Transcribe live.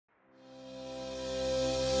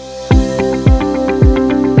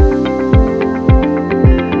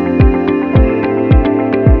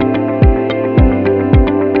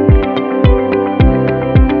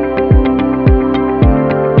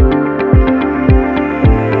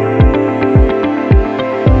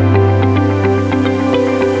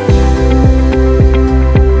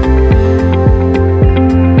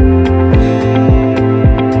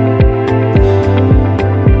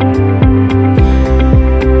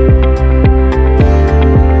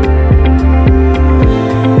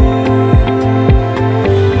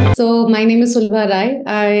is Sulbha Rai.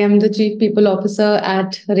 I am the Chief People Officer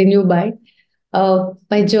at RenewBuy.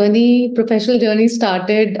 My professional journey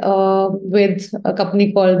started with a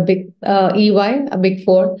company called Big EY, a Big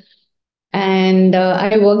Four, and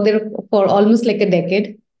I worked there for almost like a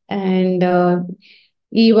decade. And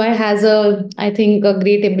EY has I think, a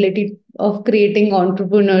great ability of creating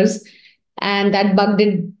entrepreneurs, and that bug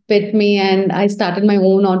did bit me, and I started my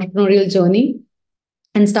own entrepreneurial journey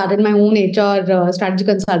and started my own HR strategy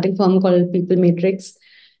consulting firm called People Matrix.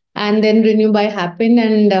 And then RenewBuy happened,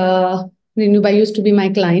 and RenewBuy used to be my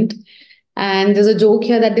client. And there's a joke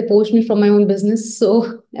here that they poached me from my own business.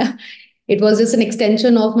 So it was just an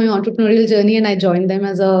extension of my entrepreneurial journey, and I joined them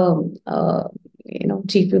as a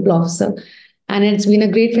chief people officer. And it's been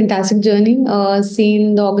a great, fantastic journey.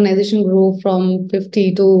 Seen the organization grow from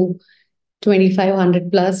 50 to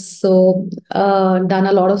 2,500 plus. So done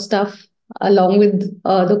a lot of stuff along with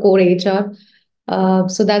the core HR.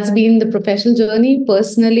 So that's been the professional journey.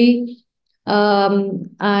 Personally, I'm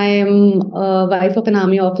a wife of an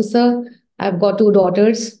army officer. I've got two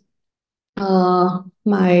daughters.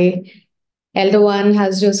 My elder one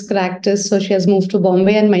has just cracked this, so she has moved to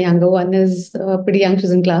Bombay, and my younger one is pretty young.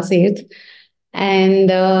 She's in class 8th. And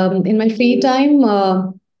in my free time,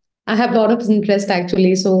 I have a lot of interest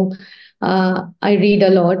actually. So I read a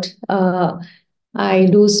lot. I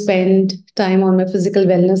do spend time on my physical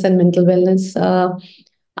wellness and mental wellness.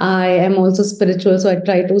 I am also spiritual, so I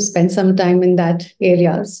try to spend some time in that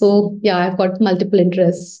area. So yeah, I've got multiple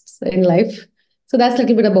interests in life. So that's a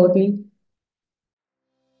little bit about me.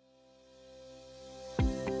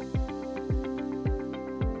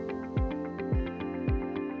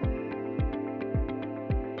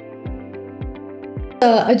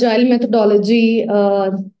 Agile methodology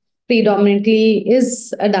predominantly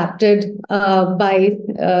is adapted by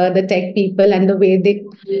the tech people and the way they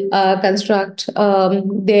construct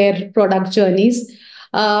their product journeys.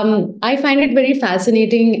 I find it very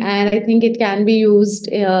fascinating, and I think it can be used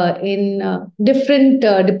in different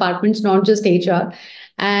departments, not just HR.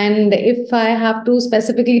 And if I have to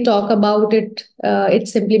specifically talk about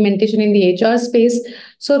its implementation in the HR space,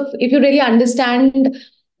 so if you really understand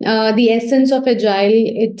the essence of Agile,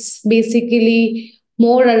 it's basically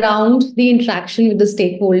more around the interaction with the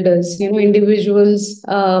stakeholders, individuals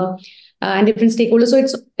and different stakeholders. So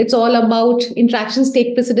it's all about interactions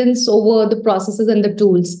take precedence over the processes and the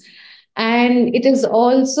tools, and it is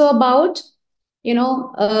also about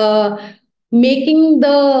making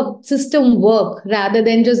the system work rather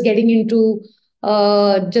than just getting into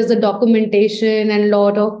just the documentation and a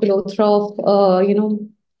lot of plethora of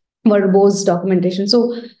verbose documentation.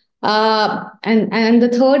 So and the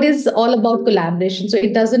third is all about collaboration. So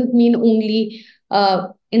it doesn't mean only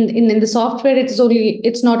in the software, it's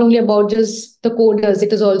not only about just the coders,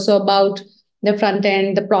 it is also about the front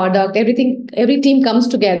end, the product, everything. Every team comes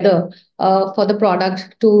together for the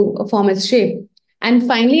product to form its shape. And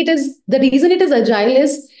finally, it is the reason it is agile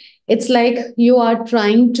is it's like you are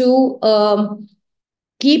trying to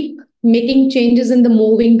keep making changes in the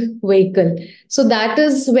moving vehicle. So that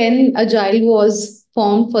is when Agile was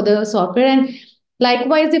formed for the software. And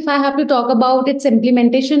likewise, if I have to talk about its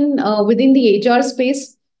implementation within the HR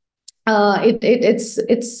space,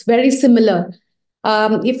 it's very similar.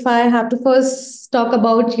 If I have to first talk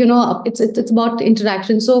about, it's about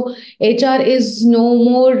interaction. So HR is no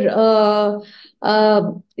more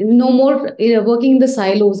working in the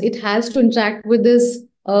silos. It has to interact with this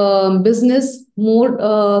business more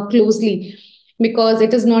closely, because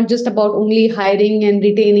it is not just about only hiring and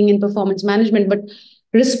retaining and performance management, but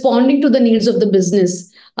responding to the needs of the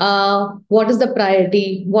business. What is the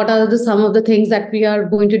priority? What are some of the things that we are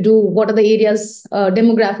going to do? What are the areas,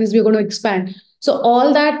 demographics we're going to expand? So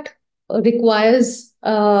all that requires,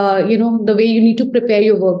 the way you need to prepare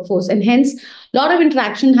your workforce, and hence a lot of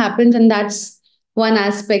interaction happens, and that's one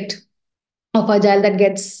aspect of Agile that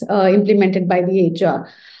gets implemented by the HR.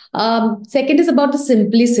 Second is about the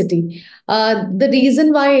simplicity. The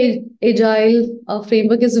reason why Agile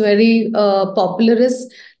framework is very popular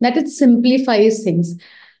is that it simplifies things.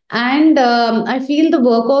 And I feel the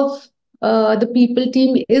work of the people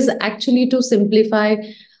team is actually to simplify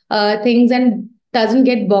things and doesn't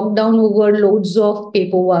get bogged down over loads of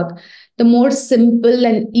paperwork. The more simple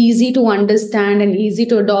and easy to understand and easy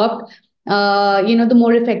to adopt, the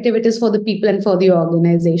more effective it is for the people and for the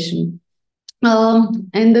organization.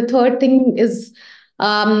 And the third thing is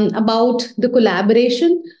about the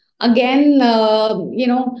collaboration. Again,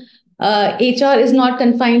 HR is not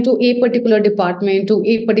confined to a particular department, to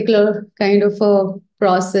a particular kind of a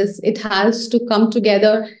process. It has to come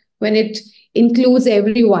together when it includes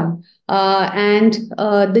everyone. and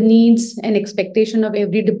the needs and expectation of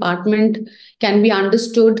every department can be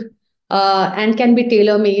understood and can be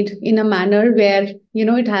tailor made in a manner where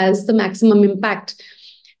it has the maximum impact.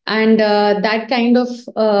 And that kind of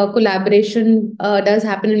collaboration does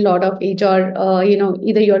happen in a lot of HR.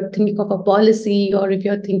 Either you're thinking of a policy, or if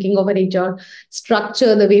you're thinking of an HR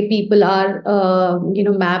structure, the way people are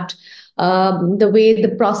mapped, the way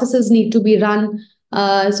the processes need to be run.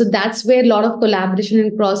 So that's where a lot of collaboration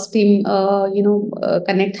and cross team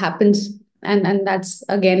connect happens, and that's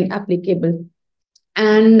again applicable.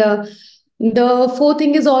 And the fourth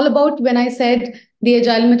thing is all about, when I said the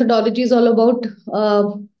agile methodology is all about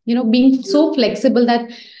being so flexible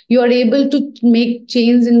that you are able to make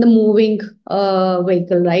change in the moving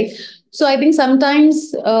vehicle, right? So I think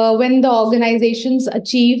sometimes when the organizations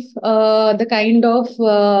achieve the kind of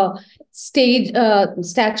stage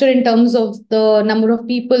stature in terms of the number of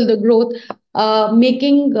people, the growth,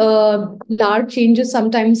 making large changes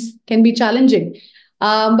sometimes can be challenging.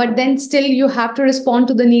 But then still you have to respond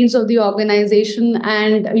to the needs of the organization,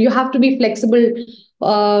 and you have to be flexible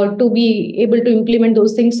to be able to implement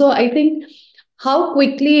those things. So I think how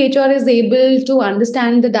quickly HR is able to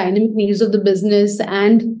understand the dynamic needs of the business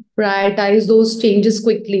and prioritize those changes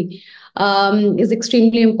quickly is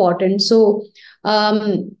extremely important. So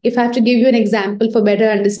if I have to give you an example for better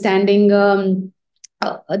understanding,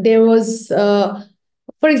 there was,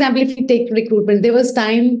 for example, if you take recruitment, there was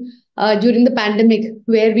time during the pandemic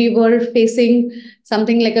where we were facing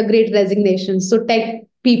something like a great resignation. So tech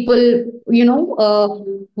people,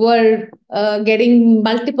 were getting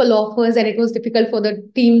multiple offers, and it was difficult for the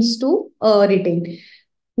teams to retain.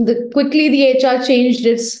 Quickly, the HR changed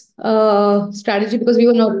its strategy because we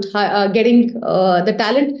were not getting the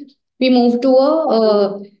talent. We moved to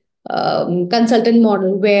a consultant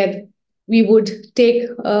model where we would take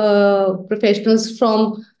professionals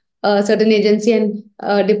from a certain agency and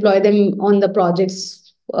deploy them on the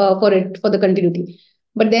projects for the continuity.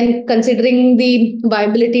 But then, considering the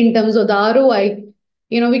viability in terms of the ROI,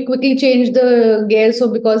 we quickly changed the gear.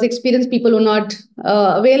 So because experienced people were not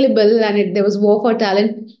available, and there was war for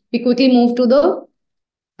talent, we quickly moved to the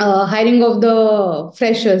hiring of the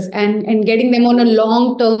freshers, and getting them on a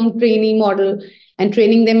long term training model, and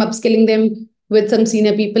training them, upskilling them with some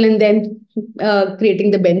senior people, and then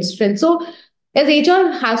creating the bench strength. So as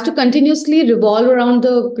HR has to continuously revolve around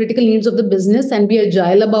the critical needs of the business and be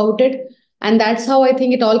agile about it. And that's how I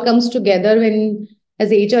think it all comes together, when as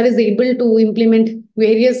HR is able to implement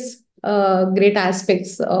various great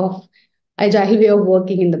aspects of agile way of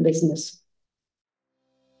working in the business.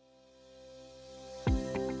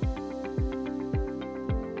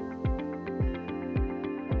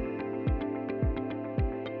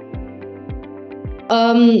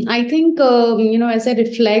 I think, as I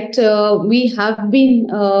reflect, we have been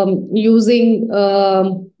using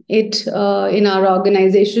it in our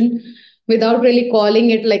organization without really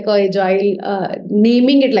calling it like a agile,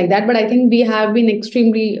 naming it like that. But I think we have been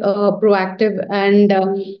extremely proactive, and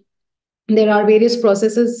there are various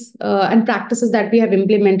processes and practices that we have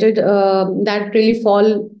implemented that really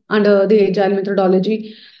fall under the agile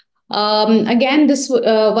methodology. Again, this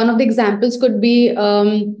one of the examples could be,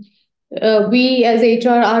 we as HR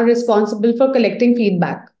are responsible for collecting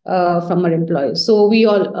feedback from our employees. So we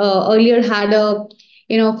all earlier had a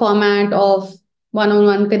format of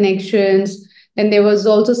one-on-one connections. Then there was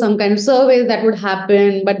also some kind of surveys that would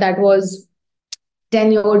happen, but that was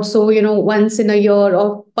tenured. So once in a year,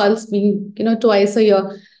 or pulse being twice a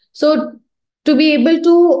year. So to be able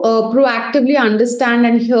to proactively understand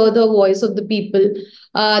and hear the voice of the people,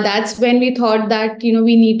 that's when we thought that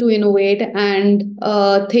we need to innovate and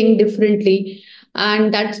think differently.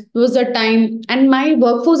 And that was the time. And my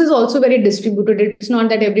workforce is also very distributed. It's not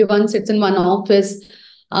that everyone sits in one office.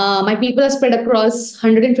 My people are spread across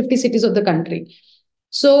 150 cities of the country.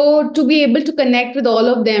 So to be able to connect with all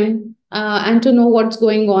of them and to know what's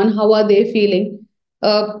going on, how are they feeling,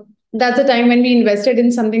 that's the time when we invested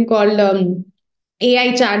in something called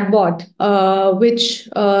AI chatbot, which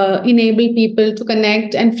enable people to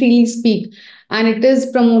connect and freely speak. And it is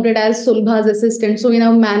promoted as Sulbha's assistant. So in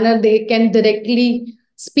a manner, they can directly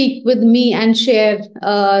speak with me and share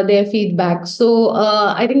their feedback. So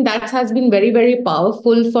I think that has been very, very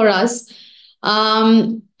powerful for us.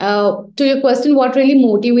 To your question, what really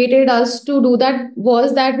motivated us to do that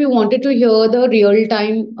was that we wanted to hear the real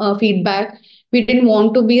time feedback. We didn't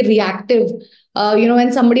want to be reactive.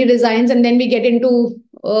 When somebody resigns and then we get into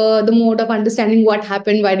the mode of understanding what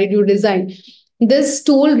happened, why did you resign? This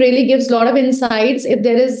tool really gives a lot of insights. If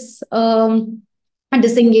there is a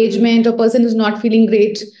disengagement, or person is not feeling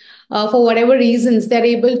great for whatever reasons, they're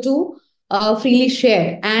able to freely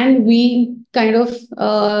share, and we kind of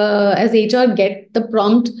as HR get the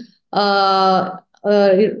prompt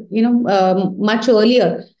much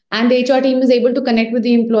earlier, and the HR team is able to connect with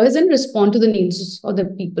the employees and respond to the needs of the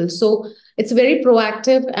people. So it's very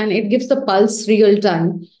proactive and it gives the pulse real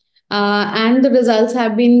time. And the results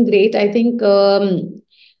have been great. I think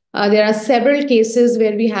there are several cases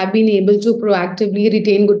where we have been able to proactively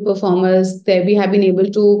retain good performers. There we have been able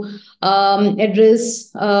to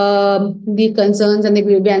address the concerns and the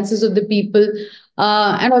grievances of the people.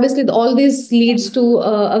 And obviously, all this leads to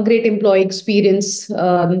a great employee experience.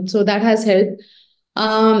 So that has helped.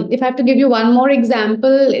 If I have to give you one more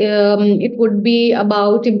example, it would be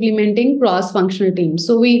about implementing cross-functional teams.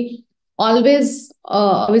 So we always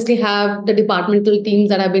obviously have the departmental teams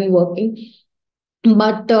that have been working,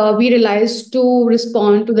 but we realized to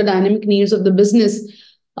respond to the dynamic needs of the business,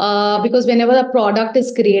 because whenever a product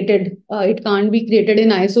is created, it can't be created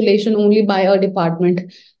in isolation only by a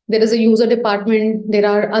department. There is a user department, there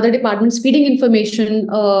are other departments feeding information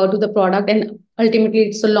to the product, and ultimately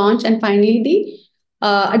it's the launch, and finally the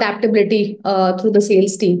adaptability through the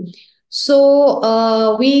sales team.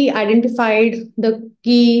 So we identified the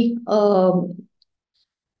key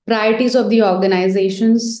priorities of the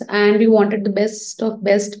organizations, and we wanted the best of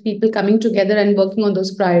best people coming together and working on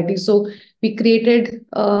those priorities. So we created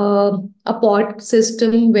a pod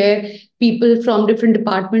system where people from different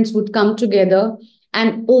departments would come together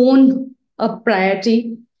and own a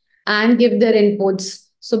priority and give their inputs.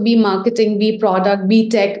 So be marketing, be product, be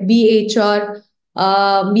tech, be HR,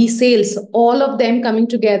 be sales, all of them coming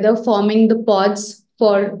together forming the pods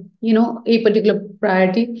for a particular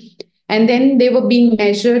priority, and then they were being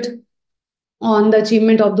measured on the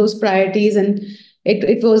achievement of those priorities, and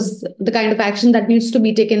it was the kind of action that needs to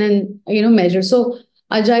be taken and measured. So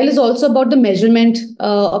agile is also about the measurement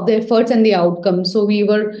of the efforts and the outcome, so we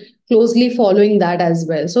were closely following that as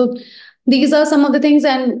well. So these are some of the things,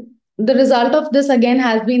 and the result of this again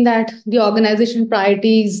has been that the organization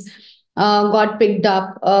priorities got picked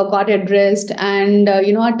up, got addressed, and a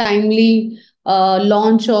timely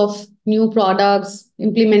launch of new products,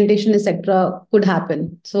 implementation, etc., could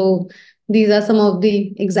happen. So these are some of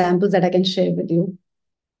the examples that I can share with you.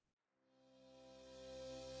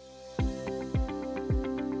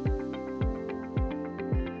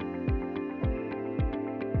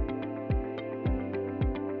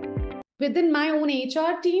 Within my own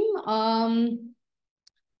HR team,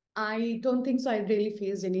 I don't think so. I really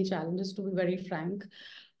faced any challenges, to be very frank.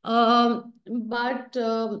 But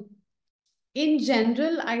in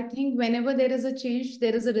general, I think whenever there is a change,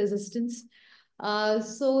 there is a resistance.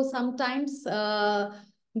 So sometimes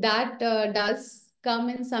that does come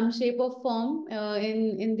in some shape or form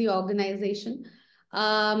in the organization,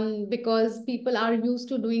 because people are used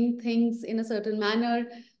to doing things in a certain manner.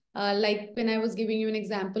 Like when I was giving you an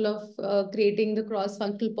example of creating the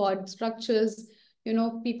cross-functional pod structures,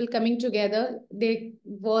 people coming together, there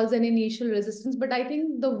was an initial resistance. But I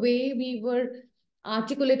think the way we were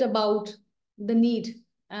articulate about the need,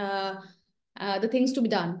 the things to be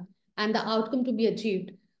done, and the outcome to be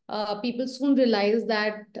achieved, people soon realize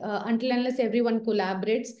that until unless everyone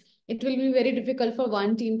collaborates, it will be very difficult for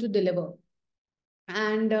one team to deliver.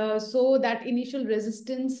 And so that initial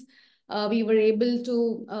resistance we were able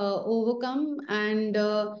to overcome, and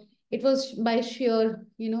it was by sheer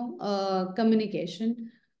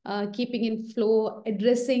communication, keeping in flow,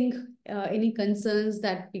 addressing any concerns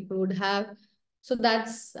that people would have. So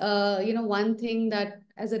that's one thing that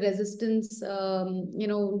as a resistance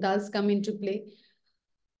does come into play.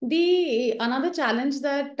 The another challenge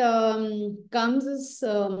that comes is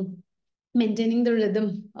maintaining the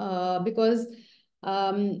rhythm, because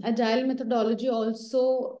agile methodology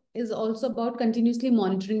also is also about continuously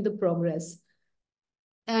monitoring the progress,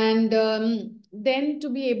 and then to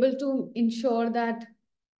be able to ensure that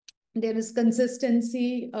there is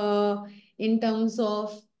consistency in terms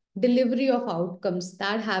of delivery of outcomes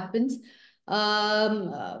that happens.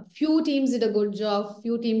 Few teams did a good job,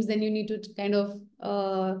 few teams then you need to kind of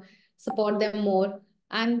support them more,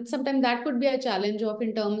 and sometimes that could be a challenge of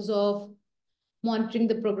in terms of monitoring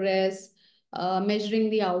the progress, measuring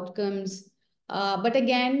the outcomes. But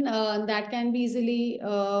again, that can be easily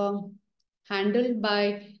handled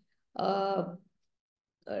by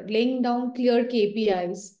laying down clear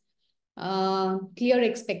KPIs, clear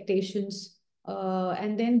expectations,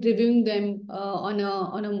 and then reviewing them on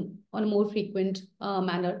a more frequent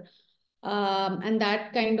manner, and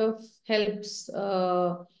that kind of helps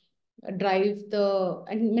drive the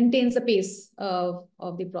and maintains the pace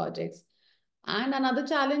of the projects. And another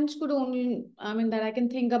challenge could only, I mean, that I can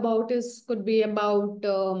think about is could be about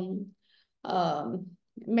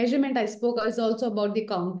measurement I spoke is also about the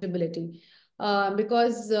accountability,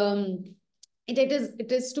 because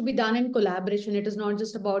it is to be done in collaboration. It is not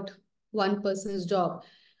just about one person's job,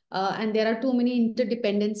 and there are too many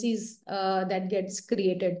interdependencies that gets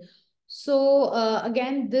created. So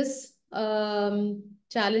again, this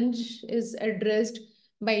challenge is addressed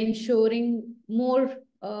by ensuring more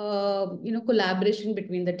collaboration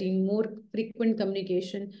between the team, more frequent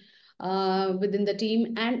communication within the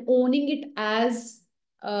team, and owning it as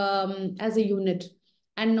a unit,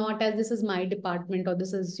 and not as this is my department or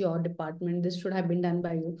this is your department, this should have been done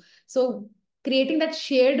by you. So creating that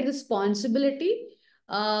shared responsibility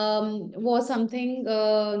was something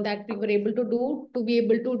that we were able to do to be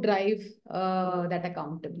able to drive that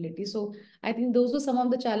accountability. So I think those were some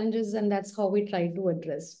of the challenges, and that's how we try to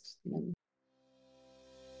address them.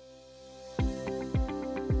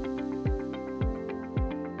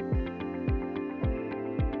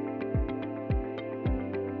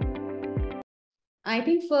 I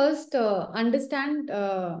think first, understand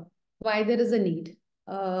why there is a need.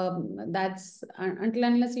 That's until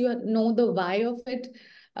unless you know the why of it,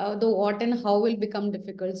 the what and how will become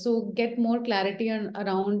difficult. So get more clarity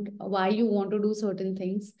around why you want to do certain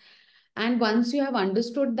things. And once you have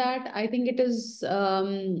understood that, I think it is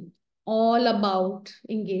all about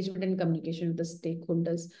engagement and communication with the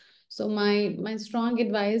stakeholders. So my strong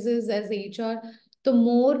advice is, as HR, the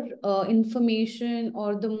more information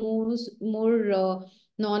or the more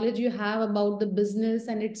knowledge you have about the business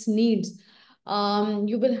and its needs,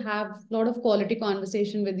 you will have a lot of quality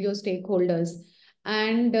conversation with your stakeholders,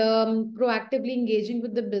 and proactively engaging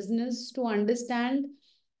with the business to understand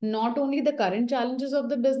not only the current challenges of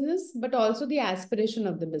the business but also the aspiration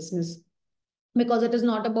of the business, because it is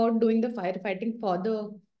not about doing the firefighting for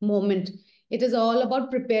the moment. It is all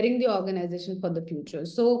about preparing the organization for the future.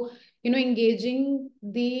 So engaging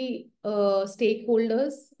the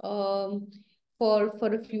stakeholders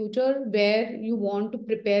for a future where you want to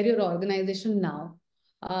prepare your organization now.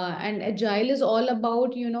 And agile is all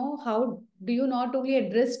about how do you not only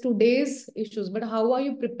address today's issues, but how are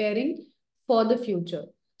you preparing for the future.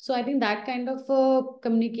 So I think that kind of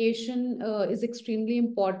communication is extremely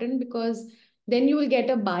important, because then you will get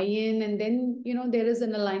a buy-in, and then there is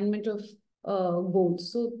an alignment of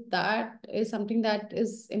goals. So that is something that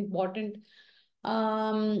is important.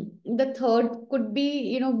 The third could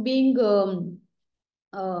be being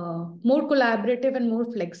more collaborative and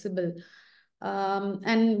more flexible.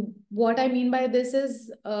 And what I mean by this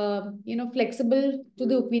is flexible to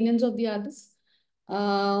the opinions of the others,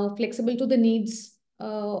 flexible to the needs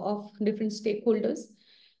of different stakeholders,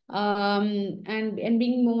 and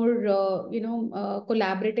being more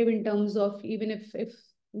collaborative in terms of, even if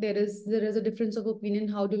there is a difference of opinion,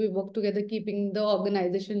 how do we work together, keeping the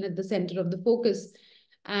organization at the center of the focus,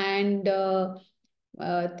 and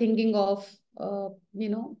thinking of you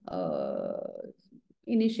know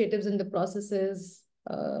initiatives and the processes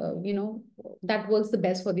that works the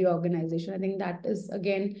best for the organization. I think that is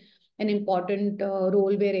again an important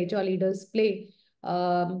role where HR leaders play,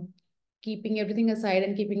 um, keeping everything aside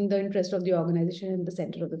and keeping the interest of the organization in the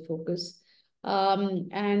center of the focus.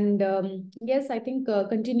 And yes, I think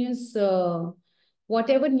continuous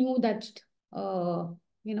whatever new that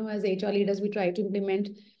as HR leaders we try to implement,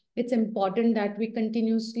 it's important that we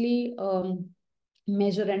continuously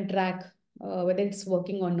measure and track whether it's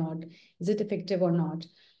working or not. Is it effective or not?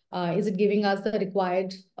 Is it giving us the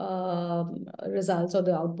required results or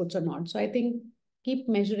the outputs or not? So I think keep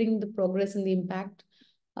measuring the progress and the impact.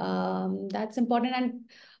 That's important.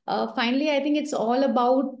 And finally, I think it's all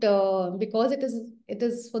about because it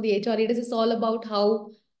is for the HR leaders. It's all about how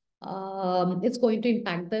it's going to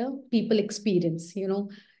impact the people experience.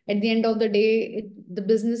 At the end of the day, the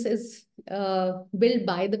business is built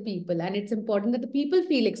by the people, and it's important that the people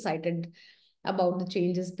feel excited about the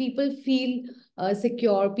changes. People feel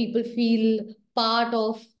secure. People feel part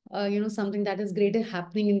of something that is greater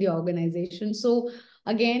happening in the organization. So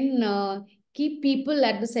again, keep people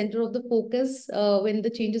at the center of the focus when the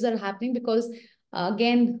changes are happening, because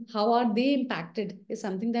again, how are they impacted is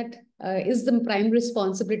something that is the prime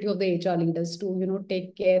responsibility of the HR leaders to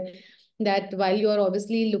take care that while you are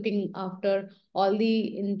obviously looking after all the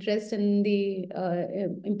interest and the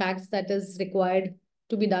impacts that is required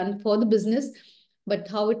to be done for the business, but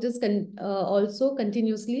how it is also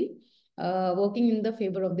continuously working in the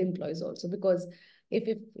favor of the employees also. Because if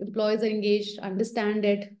employees are engaged, understand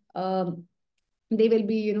it, they will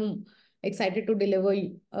be excited to deliver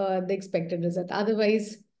the expected result.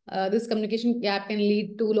 Otherwise, this communication gap can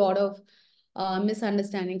lead to a lot of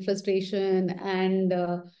misunderstanding, frustration, and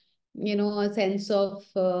a sense of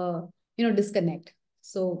disconnect.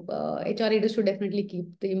 So HR leaders should definitely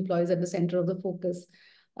keep the employees at the center of the focus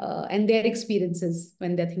and their experiences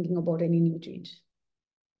when they're thinking about any new change.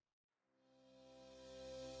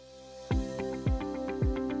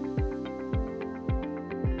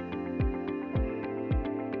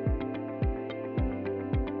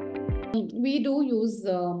 We do use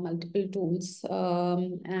multiple tools,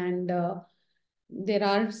 and there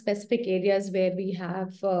are specific areas where we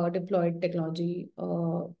have deployed technology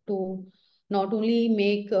to not only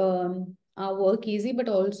make our work easy, but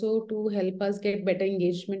also to help us get better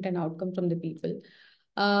engagement and outcome from the people.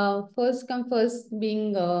 First come first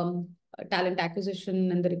being talent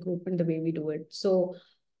acquisition and the recruitment, the way we do it. So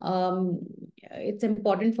um, it's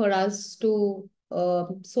important for us to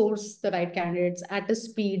source the right candidates at a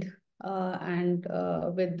speed and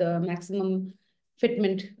with the maximum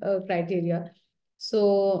fitment criteria.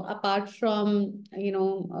 So apart from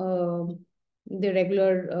the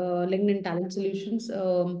regular LinkedIn talent solutions,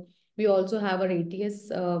 we also have our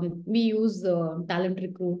ATS. We use Talent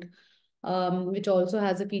Recruit, which also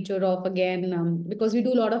has a feature of, again, because we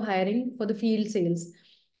do a lot of hiring for the field sales,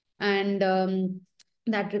 and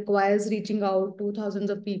that requires reaching out to thousands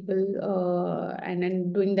of people and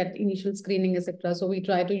then doing that initial screening, etc. So we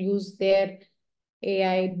try to use their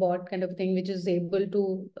AI bot kind of thing, which is able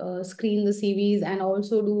to screen the CVs and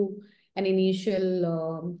also do an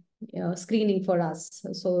initial screening for us.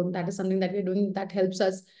 So that is something that we're doing that helps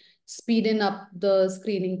us speeden up the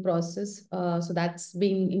screening process. So that's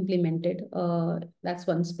being implemented. That's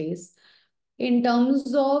one space. In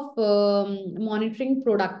terms of monitoring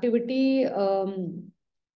productivity,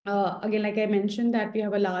 again, like I mentioned, that we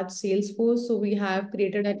have a large sales force, so we have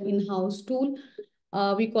created an in-house tool.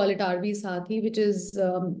 We call it RB Sathi, which is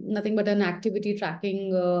nothing but an activity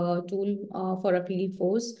tracking tool for a field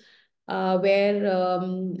force, where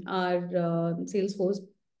our sales force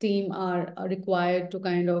team are required to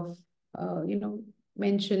kind of,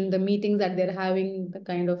 mention the meetings that they're having, the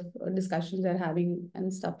kind of discussions they're having,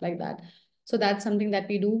 and stuff like that. So that's something that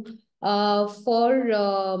we do. For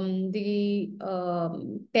the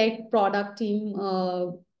tech product team,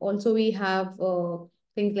 also we have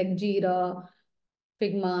things like Jira,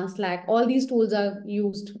 Figma, Slack. All these tools are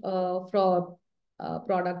used for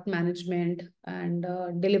product management and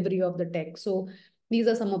delivery of the tech. So these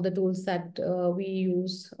are some of the tools that we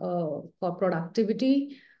use for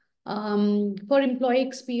productivity. For employee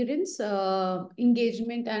experience,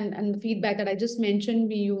 engagement, and the feedback that I just mentioned,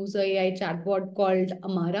 we use a AI chatbot called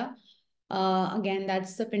Amara. Again,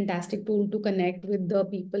 that's a fantastic tool to connect with the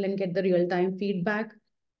people and get the real-time feedback.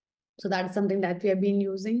 So that's something that we have been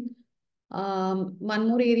using. One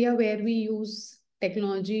more area where we use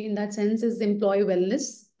technology in that sense is employee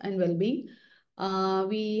wellness and well-being.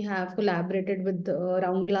 We have collaborated with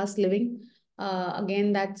Round Glass Living.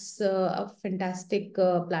 Again, that's a fantastic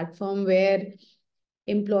platform where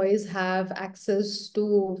employees have access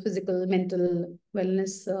to physical, mental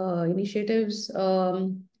wellness initiatives.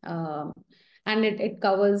 And it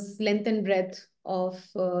covers length and breadth of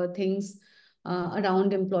things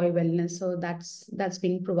around employee wellness. So that's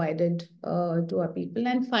being provided to our people.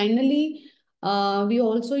 And finally, we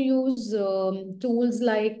also use tools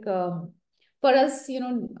like, for us,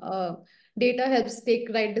 data helps take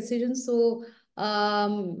right decisions. So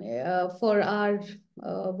for our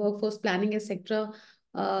workforce planning, etc.,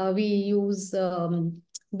 we use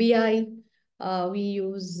BI. We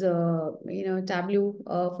use Tableau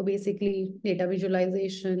for basically data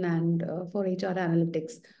visualization and for HR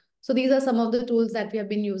analytics. So these are some of the tools that we have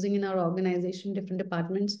been using in our organization, different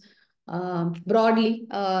departments. Broadly,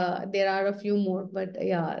 there are a few more, but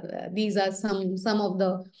yeah, these are some of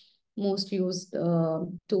the most used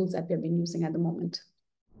tools that we have been using at the moment.